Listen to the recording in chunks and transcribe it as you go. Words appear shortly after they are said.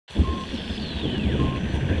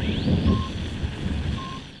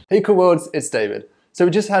Hey cool worlds, it's David. So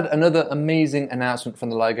we just had another amazing announcement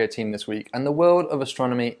from the LIGO team this week, and the world of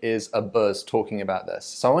astronomy is abuzz talking about this.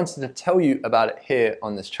 So I wanted to tell you about it here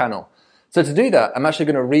on this channel. So to do that, I'm actually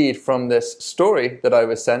going to read from this story that I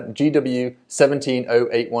was sent, GW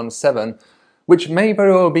 170817, which may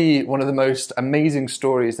very well be one of the most amazing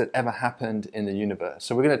stories that ever happened in the universe.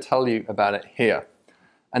 So we're going to tell you about it here.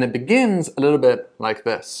 And it begins a little bit like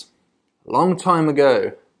this. A long time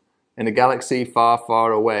ago, in a galaxy far,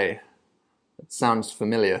 far away, it sounds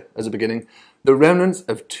familiar as a beginning, the remnants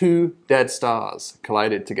of two dead stars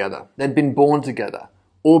collided together. They'd been born together,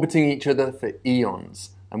 orbiting each other for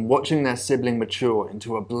eons, and watching their sibling mature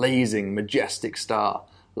into a blazing, majestic star,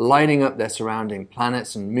 lighting up their surrounding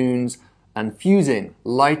planets and moons, and fusing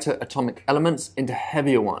lighter atomic elements into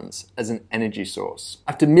heavier ones as an energy source.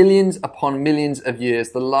 After millions upon millions of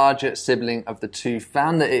years, the larger sibling of the two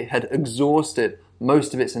found that it had exhausted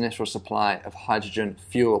most of its initial supply of hydrogen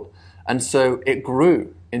fuel, and so it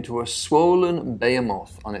grew into a swollen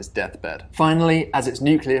behemoth on its deathbed. Finally, as its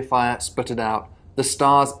nuclear fire sputtered out, the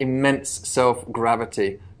star's immense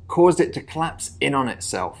self-gravity caused it to collapse in on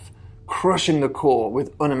itself, crushing the core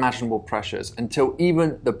with unimaginable pressures until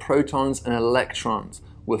even the protons and electrons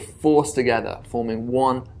were forced together, forming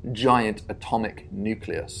one giant atomic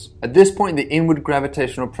nucleus. At this point, the inward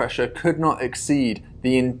gravitational pressure could not exceed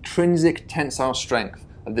the intrinsic tensile strength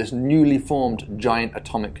of this newly formed giant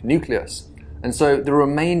atomic nucleus. And so the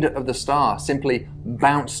remainder of the star simply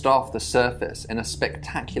bounced off the surface in a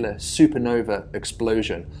spectacular supernova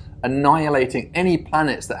explosion, annihilating any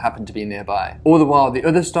planets that happened to be nearby. All the while, the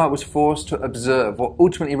other star was forced to observe what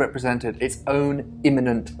ultimately represented its own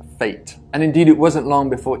imminent fate. And indeed, it wasn't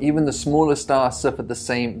long before even the smaller star suffered the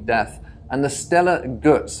same death, and the stellar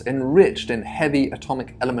guts, enriched in heavy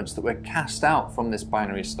atomic elements that were cast out from this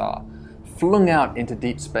binary star, flung out into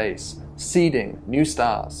deep space, seeding new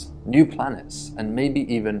stars, new planets, and maybe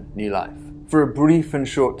even new life. For a brief and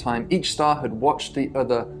short time, each star had watched the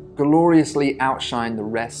other gloriously outshine the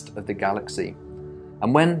rest of the galaxy.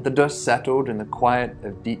 And when the dust settled in the quiet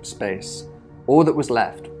of deep space, all that was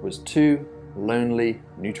left was two lonely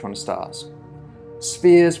neutron stars.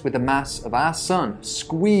 Spheres with the mass of our sun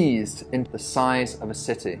squeezed into the size of a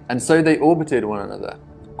city. And so they orbited one another,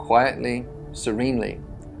 quietly, serenely,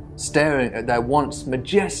 staring at their once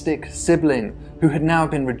majestic sibling who had now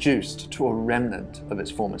been reduced to a remnant of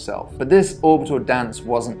its former self. But this orbital dance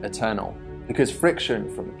wasn't eternal, because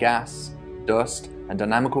friction from gas, dust, and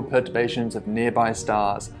dynamical perturbations of nearby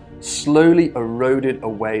stars slowly eroded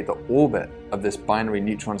away the orbit of this binary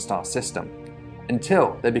neutron star system,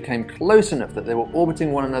 until they became close enough that they were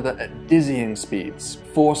orbiting one another at dizzying speeds,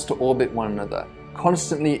 forced to orbit one another,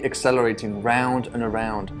 constantly accelerating round and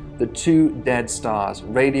around. The two dead stars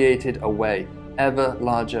radiated away ever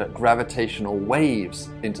larger gravitational waves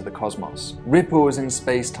into the cosmos, ripples in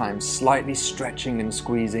space-time slightly stretching and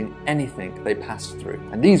squeezing anything they passed through.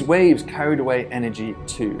 And these waves carried away energy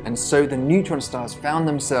too, and so the neutron stars found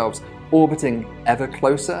themselves orbiting ever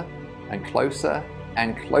closer and closer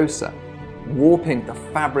and closer, warping the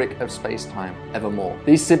fabric of space-time evermore.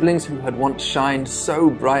 These siblings who had once shined so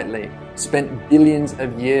brightly, spent billions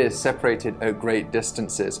of years separated at great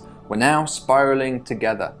distances, were now spiraling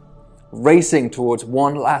together, racing towards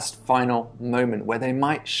one last final moment where they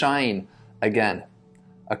might shine again.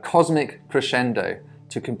 A cosmic crescendo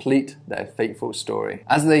to complete their fateful story.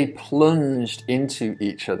 As they plunged into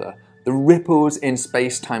each other, the ripples in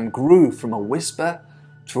space-time grew from a whisper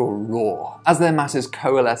to a roar. As their masses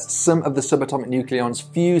coalesced, some of the subatomic nucleons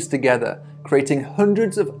fused together, creating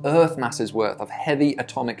hundreds of Earth masses worth of heavy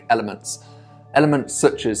atomic elements. Elements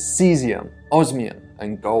such as cesium, osmium,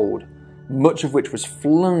 and gold, much of which was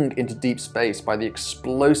flung into deep space by the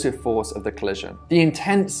explosive force of the collision. The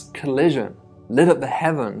intense collision lit up the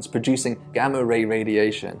heavens, producing gamma-ray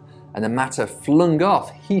radiation, and the matter flung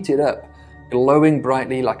off heated up, glowing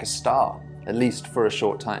brightly like a star, at least for a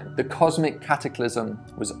short time. The cosmic cataclysm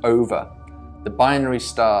was over. The binary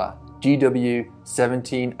star, GW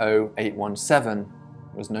 170817,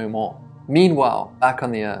 was no more. Meanwhile, back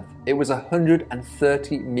on the Earth, it was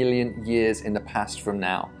 130 million years in the past from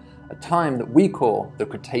now, a time that we call the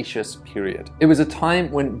Cretaceous period. It was a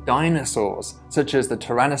time when dinosaurs, such as the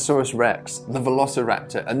Tyrannosaurus rex, the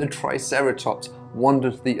Velociraptor, and the Triceratops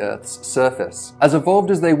wandered the Earth's surface. As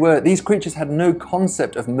evolved as they were, these creatures had no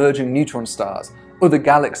concept of merging neutron stars, other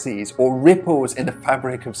galaxies, or ripples in the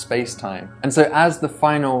fabric of space-time. And so as the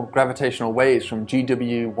final gravitational waves from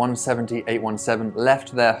GW 170817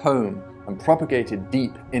 left their home and propagated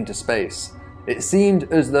deep into space, it seemed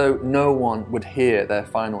as though no one would hear their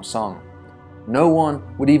final song. no one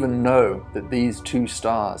would even know that these two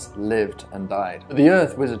stars lived and died. But the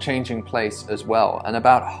Earth was a changing place as well, and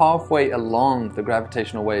about halfway along the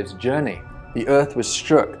gravitational wave's journey, the Earth was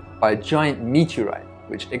struck by a giant meteorite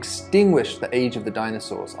which extinguished the age of the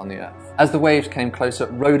dinosaurs on the Earth. As the waves came closer,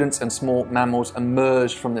 rodents and small mammals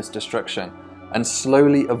emerged from this destruction and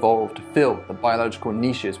slowly evolved to fill the biological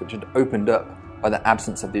niches which had opened up by the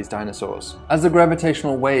absence of these dinosaurs. As the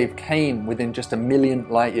gravitational wave came within just 1 million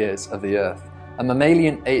light years of the Earth, a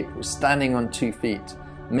mammalian ape was standing on 2 feet,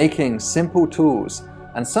 making simple tools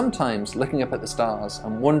and sometimes looking up at the stars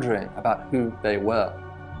and wondering about who they were.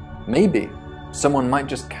 Maybe someone might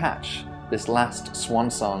just catch this last swan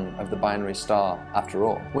song of the binary star after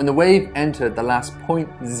all. When the wave entered the last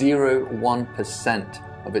 0.01%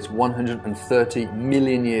 of its 130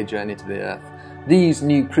 million year journey to the Earth, these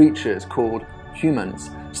new creatures called humans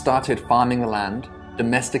started farming the land,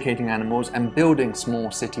 domesticating animals, and building small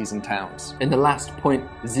cities and towns. In the last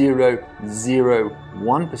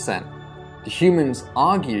 0.001%, the humans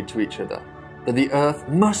argued to each other that the Earth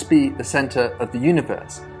must be the center of the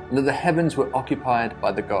universe, and that the heavens were occupied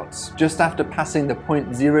by the gods. Just after passing the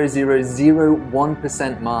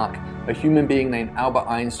 0.0001% mark, a human being named Albert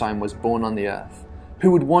Einstein was born on the Earth,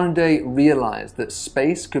 who would one day realize that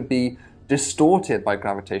space could be distorted by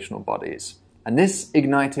gravitational bodies. And this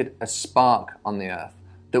ignited a spark on the Earth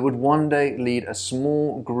that would one day lead a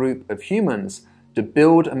small group of humans to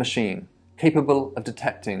build a machine capable of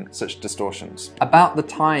detecting such distortions. About the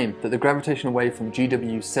time that the gravitational wave from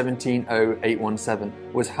GW 170817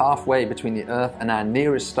 was halfway between the Earth and our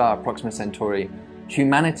nearest star, Proxima Centauri,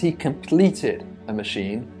 humanity completed a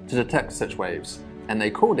machine to detect such waves, and they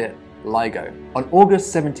called it LIGO. On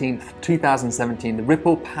August 17th, 2017, the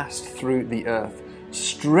ripple passed through the Earth,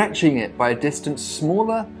 stretching it by a distance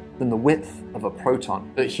smaller than the width of a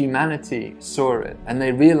proton. But humanity saw it, and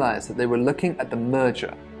they realized that they were looking at the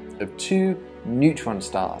merger of 2 neutron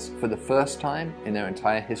stars for the first time in their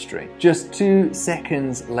entire history. Just 2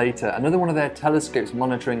 seconds later, another one of their telescopes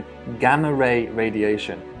monitoring gamma ray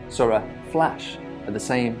radiation saw a flash at the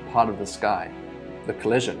same part of the sky, the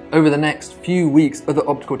collision. Over the next few weeks, other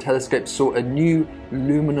optical telescopes saw a new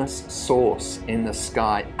luminous source in the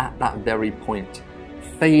sky at that very point,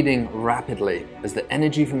 fading rapidly as the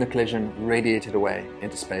energy from the collision radiated away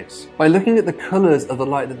into space. By looking at the colors of the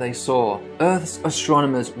light that they saw, Earth's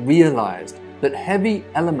astronomers realized that heavy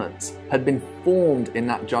elements had been formed in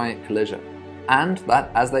that giant collision, and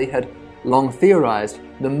that, as they had long theorized,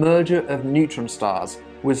 the merger of neutron stars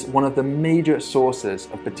was one of the major sources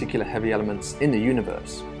of particular heavy elements in the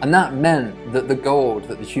universe. And that meant that the gold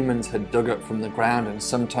that the humans had dug up from the ground and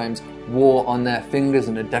sometimes wore on their fingers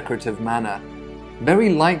in a decorative manner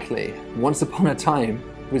very likely, once upon a time,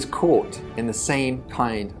 was caught in the same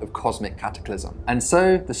kind of cosmic cataclysm. And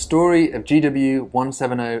so the story of GW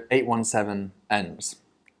 170817 ends.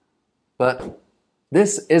 But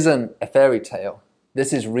this isn't a fairy tale,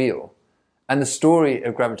 this is real. And the story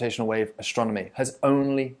of gravitational wave astronomy has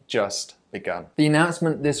only just begun. The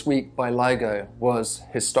announcement this week by LIGO was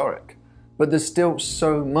historic, but there's still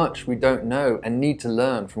so much we don't know and need to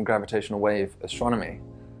learn from gravitational wave astronomy.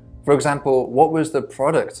 For example, what was the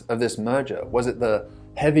product of this merger? Was it the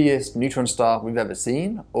heaviest neutron star we've ever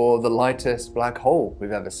seen, or the lightest black hole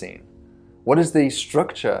we've ever seen? What is the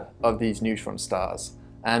structure of these neutron stars?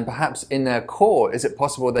 And perhaps in their core, is it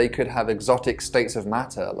possible they could have exotic states of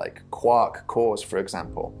matter, like quark cores, for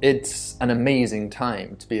example? It's an amazing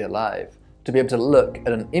time to be alive, to be able to look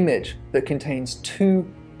at an image that contains 2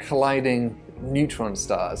 colliding neutron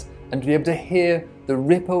stars, and to be able to hear the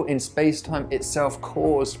ripple in space-time itself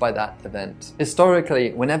caused by that event.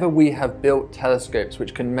 Historically, whenever we have built telescopes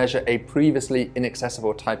which can measure a previously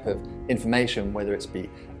inaccessible type of information, whether it's be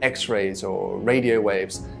X-rays or radio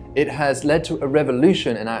waves, it has led to a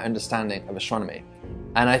revolution in our understanding of astronomy.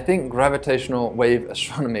 And I think gravitational wave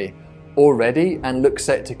astronomy already and looks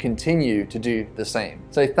set to continue to do the same.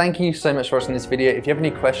 So thank you so much for watching this video. If you have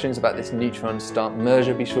any questions about this neutron star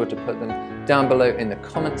merger, be sure to put them down below in the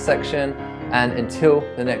comment section. And until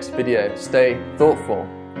the next video, stay thoughtful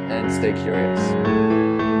and stay curious.